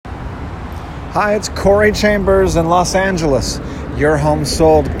Hi, it's Corey Chambers in Los Angeles. Your home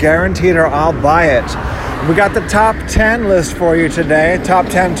sold, guaranteed, or I'll buy it. We got the top 10 list for you today. Top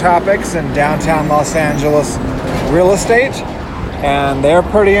 10 topics in downtown Los Angeles real estate. And they're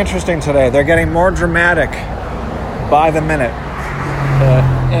pretty interesting today. They're getting more dramatic by the minute.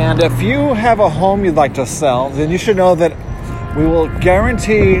 And if you have a home you'd like to sell, then you should know that we will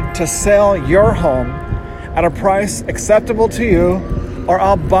guarantee to sell your home at a price acceptable to you, or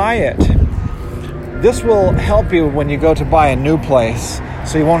I'll buy it. This will help you when you go to buy a new place,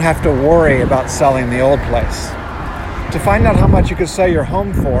 so you won't have to worry about selling the old place. To find out how much you could sell your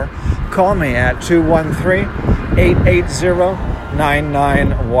home for, call me at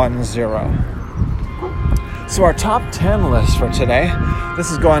 213-880-9910. So our top 10 list for today, this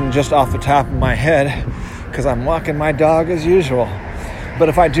is going just off the top of my head because I'm walking my dog as usual. But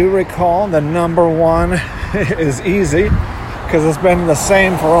if I do recall, the number one is easy because it's been the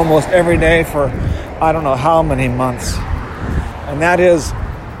same for almost every day for I don't know how many months. And that is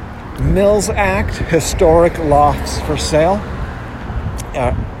Mills Act historic lofts for sale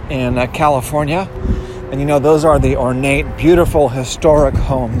in California. And you know, those are the ornate, beautiful, historic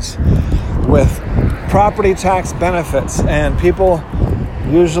homes with property tax benefits. And people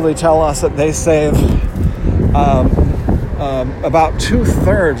usually tell us that they save about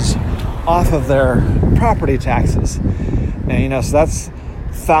 2/3 off of their property taxes. And you know, so that's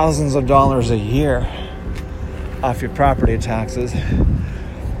thousands of dollars a year off your property taxes.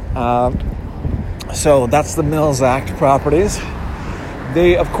 So that's the Mills Act properties.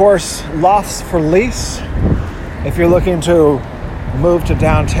 Of course, lofts for lease. If you're looking to move to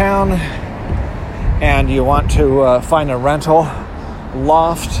downtown and you want to find a rental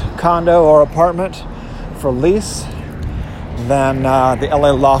loft, condo, or apartment for lease, then the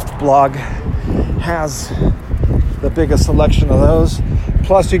LA Loft blog has the biggest selection of those.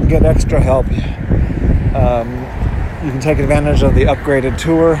 Plus, you can get extra help. You can take advantage of the upgraded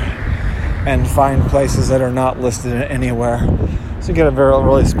tour and find places that are not listed anywhere. So you get a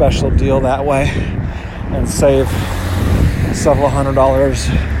really special deal that way and save several $100s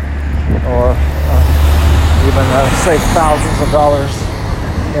or even save thousands of dollars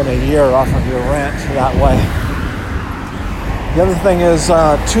in a year off of your rent that way. The other thing is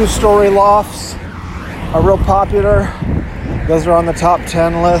two-story lofts are real popular. Those are on the top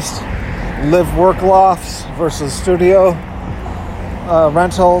 10 list. Live-work lofts versus studio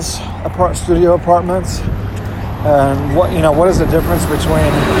rentals, studio apartments. And what is the difference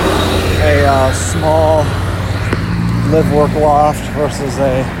between a small live-work loft versus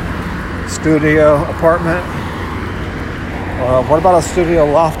a studio apartment? What about a studio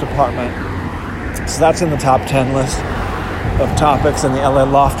loft apartment? So that's in the top 10 list of topics in the LA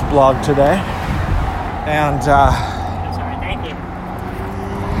Loft blog today. And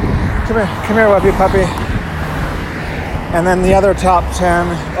Come here, Webby Puppy. And then the other top 10,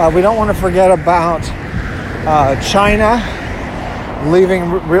 we don't want to forget about China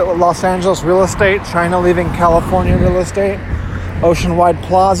leaving Los Angeles real estate, China leaving California real estate. Oceanwide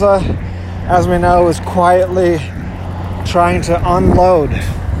Plaza, as we know, is quietly trying to unload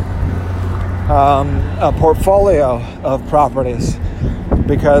a portfolio of properties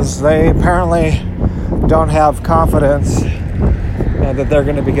because they apparently don't have confidence that they're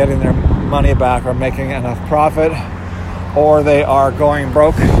going to be getting their money back or making enough profit, or they are going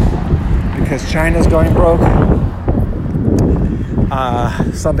broke because China's going broke.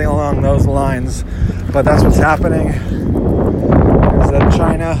 Something along those lines. But that's what's happening, is that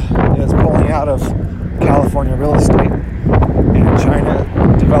China is pulling out of California real estate, and China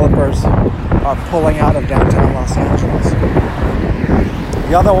developers are pulling out of downtown Los Angeles.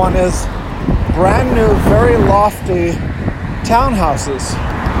 The other one is brand new, very lofty townhouses.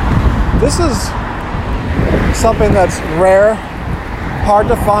 This is something that's rare, hard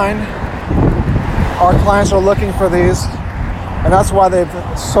to find. Our clients are looking for these, and that's why they've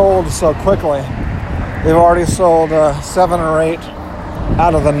sold so quickly. They've already sold 7 or 8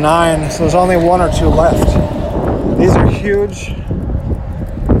 out of the 9, so there's only 1 or 2 left. These are huge,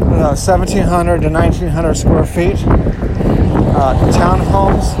 1,700 to 1,900 square feet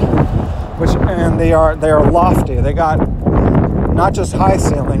townhomes, and they are lofty. They got not just high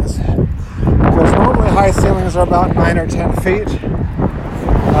ceilings, because normally high ceilings are about 9 or 10 feet.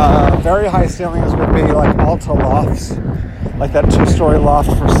 Very high ceilings would be like Alta lofts, like that 2-story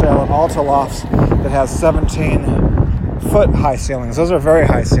loft for sale at Alta Lofts that has 17-foot high ceilings. Those are very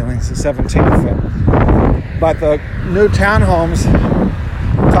high ceilings, 17 foot. But the new townhomes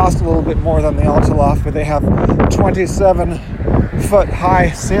cost a little bit more than the Alta Loft, but they have 27-foot high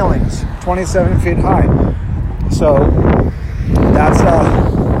ceilings, 27 feet high. So that's a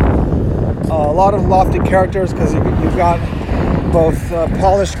lot of lofty characters because you've got both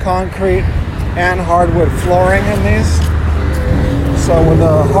polished concrete and hardwood flooring in these. So with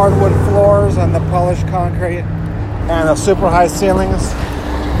the hardwood floors and the polished concrete and the super high ceilings,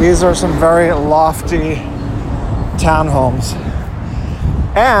 these are some very lofty townhomes.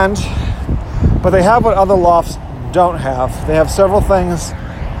 But they have what other lofts don't have. They have several things.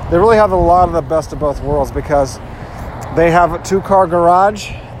 They really have a lot of the best of both worlds because they have a 2-car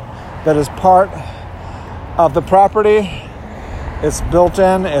garage that is part of the property. It's built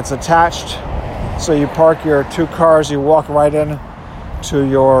in, it's attached. So you park your 2 cars, you walk right in to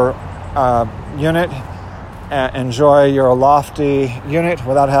your unit and enjoy your lofty unit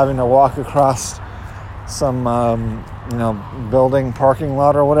without having to walk across some building parking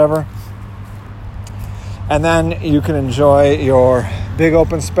lot or whatever. And then you can enjoy your big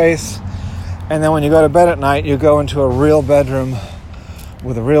open space. And then when you go to bed at night, you go into a real bedroom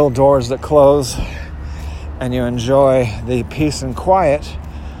with real doors that close, and you enjoy the peace and quiet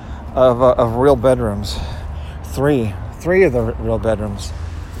of real bedrooms. Three of the real bedrooms,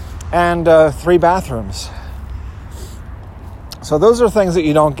 and 3 bathrooms. So those are things that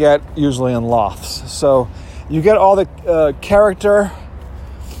you don't get usually in lofts. So you get all the character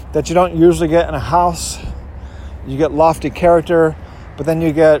that you don't usually get in a house. You get lofty character, but then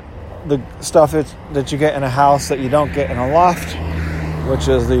you get the stuff that you get in a house that you don't get in a loft, which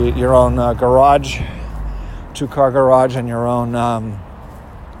is your own garage, 2-car garage, and your own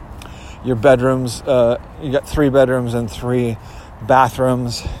your bedrooms. You got 3 bedrooms and 3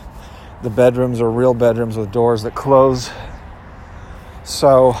 bathrooms. The bedrooms are real bedrooms with doors that close.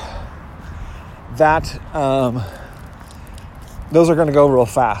 So that those are going to go real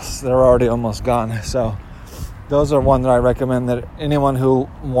fast. They're already almost gone. So those are one that I recommend that anyone who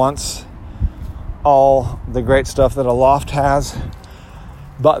wants all the great stuff that a loft has,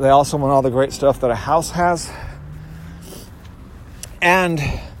 but they also want all the great stuff that a house has, and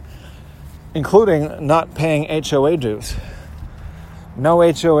including not paying HOA dues. No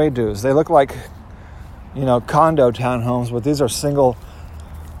HOA dues. They look like, condo townhomes, but these are single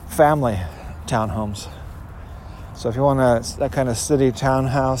family townhomes. So if you want that kind of city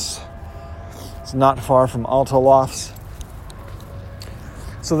townhouse, it's not far from Alta Lofts.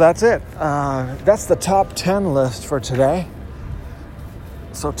 So that's it. That's the top 10 list for today.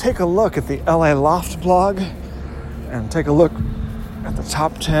 So take a look at the LA Loft blog and take a look at the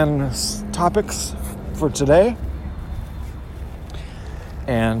top 10 topics for today.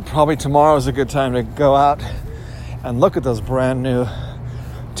 And probably tomorrow is a good time to go out and look at those brand new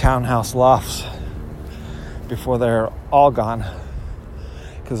townhouse lofts before they're all gone,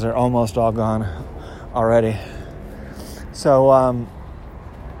 because they're almost all gone already. So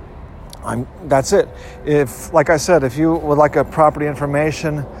that's it. Like I said, if you would like a property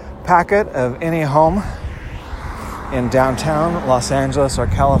information packet of any home in downtown Los Angeles or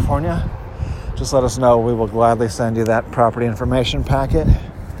California, just let us know. We will gladly send you that property information packet.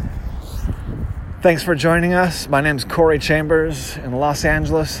 Thanks for joining us. My name's Corey Chambers in Los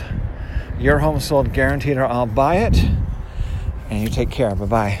Angeles. Your home sold guaranteed, or I'll buy it. And you take care.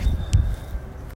 Bye-bye.